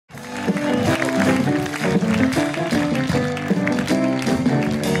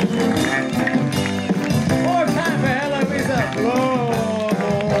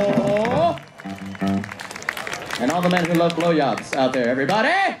gentlemen who love blowjobs out there, everybody.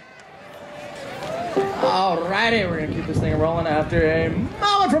 Alrighty, we're gonna keep this thing rolling after a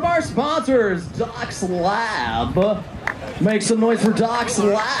moment from our sponsors, Doc's Lab. Make some noise for Doc's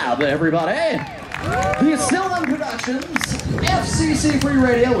Lab, everybody. The Stillman Productions, FCC Free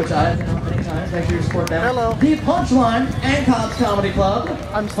Radio, which I've been on many times. Make sure you support them. Hello. The Punchline and Cobb's Comedy Club.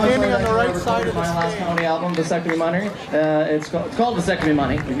 I'm standing on the right side of my last comedy album, Vasectomy Money. It's called Vasectomy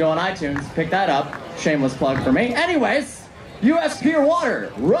Money. You can go on iTunes, pick that up. Shameless plug for me. Anyways, U.S. Pure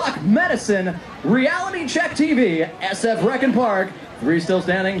Water, Rock Medicine, Reality Check TV, SF Wreckin' Park, 3 Still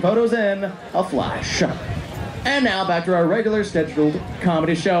Standing, Photos in, a Flash. And now back to our regular scheduled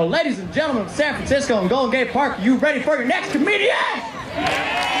comedy show. Ladies and gentlemen of San Francisco and Golden Gate Park, you ready for your next comedian?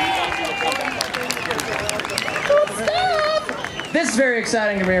 This is very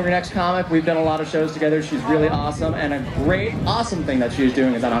exciting to bring up your next comic. We've done a lot of shows together. She's really awesome. And a great, awesome thing that she's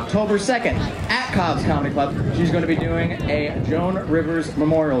doing is on October 2nd at Cobb's Comedy Club, she's going to be doing a Joan Rivers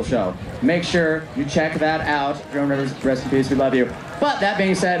memorial show. Make sure you check that out. Joan Rivers, rest in peace, we love you. But that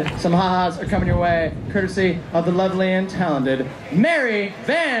being said, some ha-has are coming your way, courtesy of the lovely and talented Mary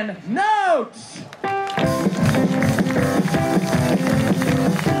Van Note!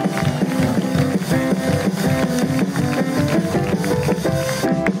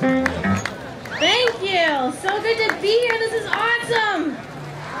 Thank you! So good to be here, this is awesome!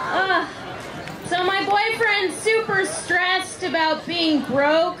 So my boyfriend's super stressed about being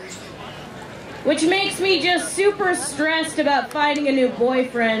broke, which makes me just super stressed about finding a new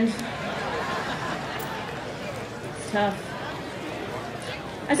boyfriend. It's tough.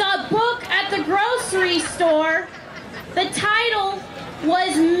 I saw a book at the grocery store. The title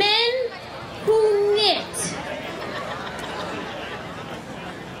was Men Who Knit.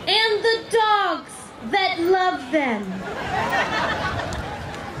 And the dogs that love them.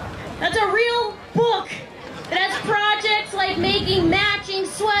 That's a real book that has projects like making matching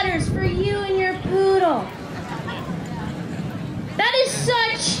sweaters for you and your poodle. That is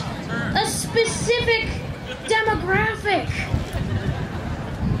such a specific demographic.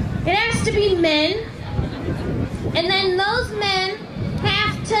 It has to be men, and then those men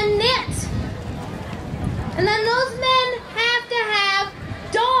have to knit. And then those men have to have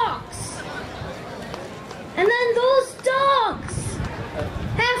dogs. And then those dogs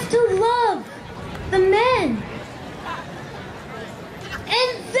have to love the men.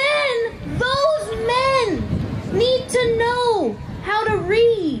 And then those men need to know how to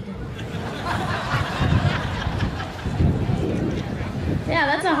read. Yeah,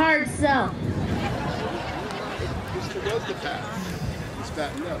 that's a hard sell.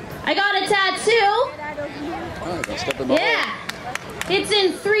 I got a tattoo. Yeah, it's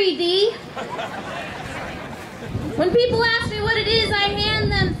in 3D. When people ask me what it is, I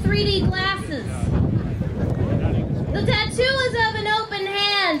hand them 3D glasses. The tattoo is of an open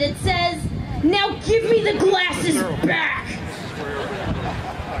hand. It says, "Now give me the glasses back."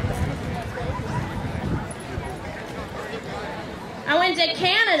 I went to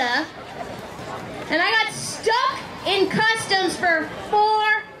Canada, and I got stuck in customs for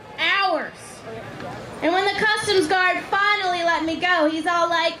 4 hours. And when the customs guard finally let me go, he's all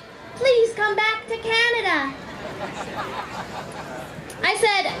like, "Please come back to Canada." I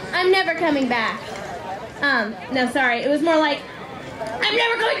said, "I'm never coming back." No, sorry. It was more like, "I'm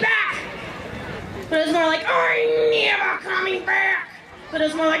never coming back." But it was more like, "I'm never coming back." But it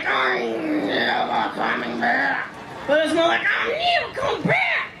was more like, "I'm never coming back." But it was more like, "I'm never coming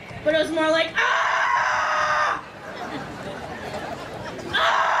back." But it was more like, "Ah!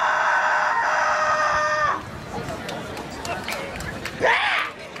 Ah! Back!"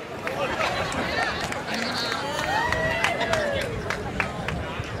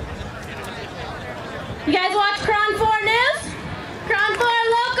 You guys watch Cron 4 News? Cron 4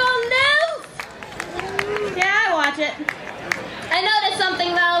 Local News? Yeah, I watch it. I noticed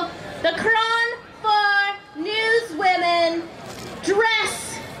something though. The Cron 4 News women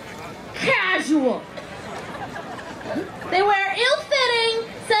dress casual. They wear ill-fitting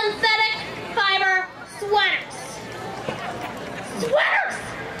synthetic fiber sweaters. Sweaters!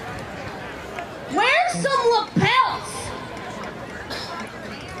 Wear some lapels.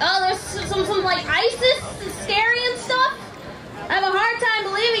 Oh, there's some like ISIS scary and stuff. I have a hard time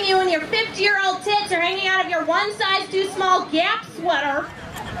believing you when your 50-year-old tits are hanging out of your one size too small Gap sweater.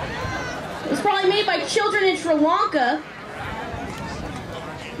 It was probably made by children in Sri Lanka.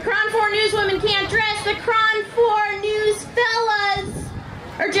 Cron 4 News women can't dress. The Cron 4 News fellas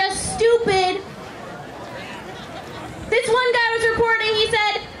are just stupid. This one guy was reporting, he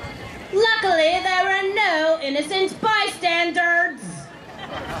said, "Luckily there were no innocent bystanders."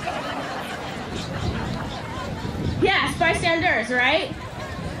 Yeah, bystanders, right?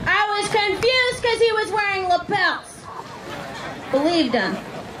 I was confused because he was wearing lapels. Believed him.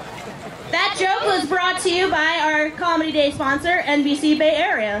 That joke was brought to you by our Comedy Day sponsor, NBC Bay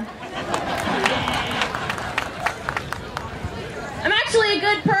Area. I'm actually a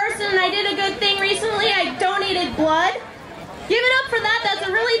good person, and I did a good thing recently. I donated blood. Give it up for that. That's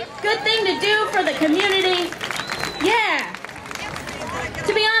a really good thing to do for the community. Yeah.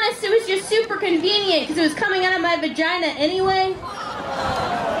 To be honest, it was just super convenient because it was coming out of my vagina anyway.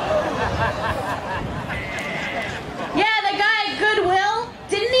 Yeah, the guy at Goodwill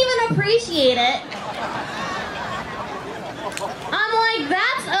didn't even appreciate it. I'm like,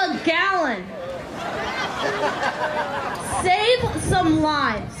 that's a gallon. Save some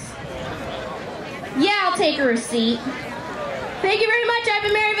lives. Yeah, I'll take a receipt. Thank you very much. I've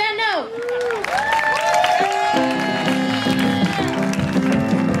been Mary Van.